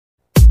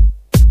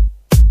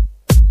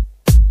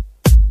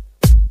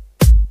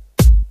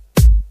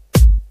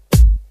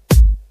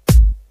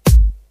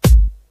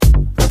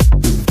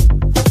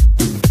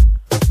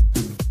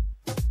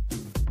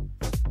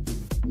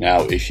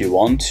Now, if you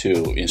want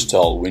to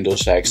install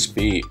Windows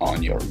XP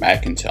on your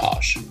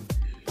Macintosh,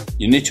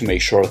 you need to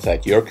make sure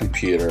that your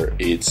computer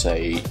is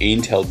a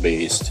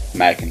Intel-based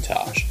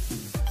Macintosh.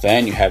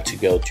 Then you have to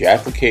go to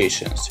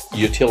Applications,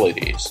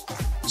 Utilities,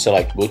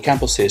 select Boot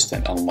Camp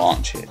Assistant and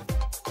launch it.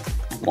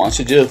 Once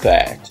you do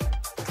that,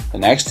 the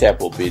next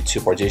step will be to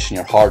partition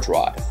your hard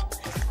drive.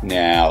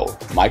 Now,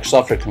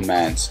 Microsoft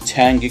recommends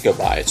 10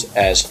 GB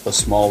as the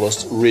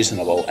smallest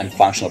reasonable and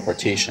functional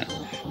partition,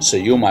 so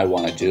you might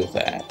want to do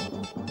that.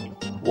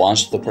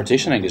 Once the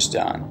partitioning is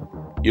done,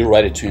 you're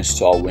ready to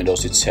install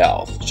Windows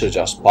itself, so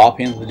just pop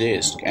in the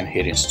disk and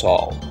hit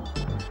install.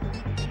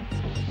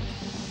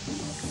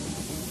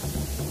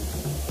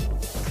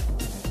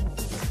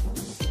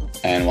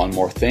 And one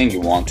more thing, you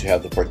want to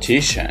have the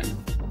partition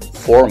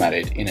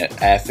formatted in an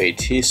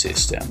FAT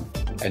system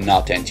and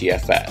not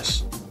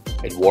NTFS.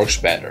 It works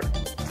better.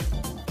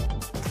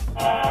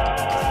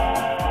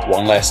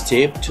 One last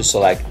tip to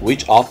select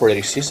which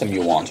operating system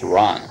you want to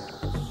run.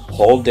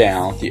 Hold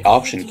down the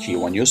Option key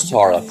when you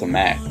start up the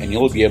Mac and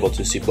you'll be able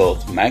to see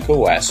both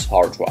macOS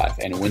hard drive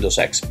and Windows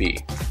XP.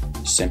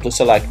 Simply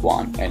select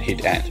one and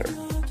hit enter.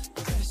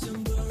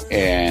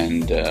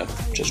 And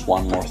just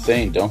one more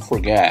thing, don't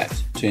forget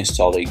to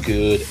install a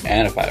good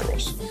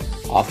antivirus.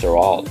 After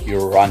all,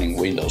 you're running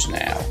Windows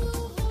now.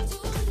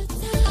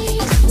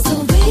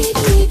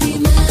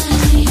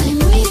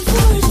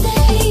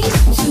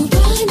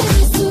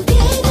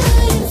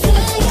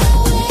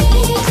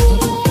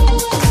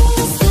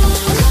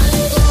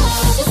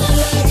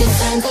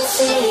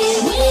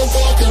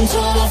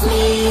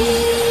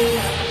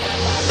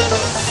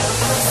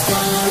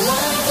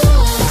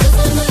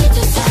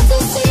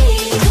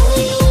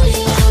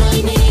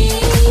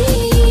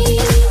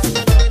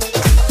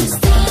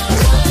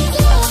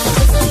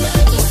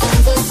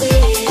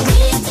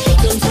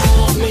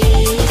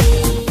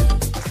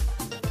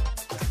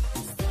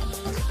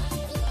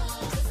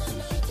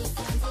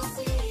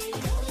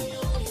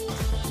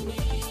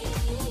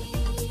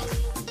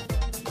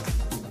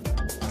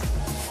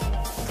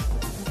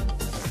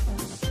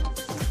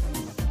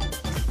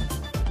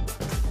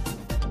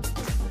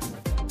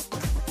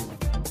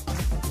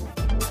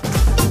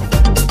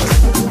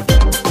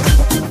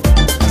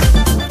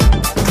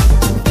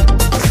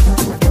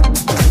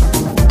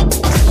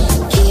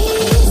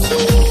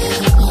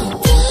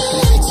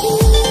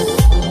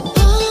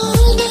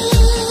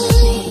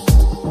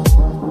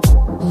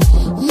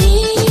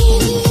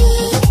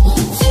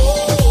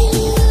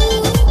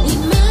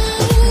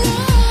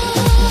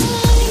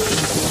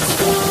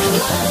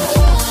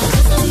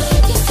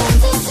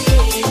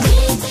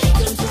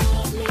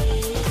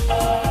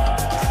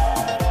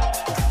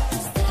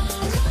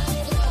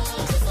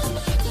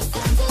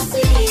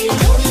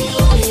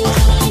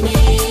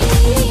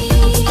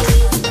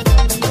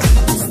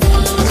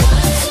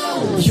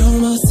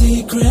 You're my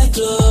secret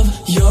love,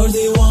 you're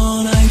the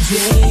one I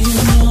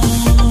dream of.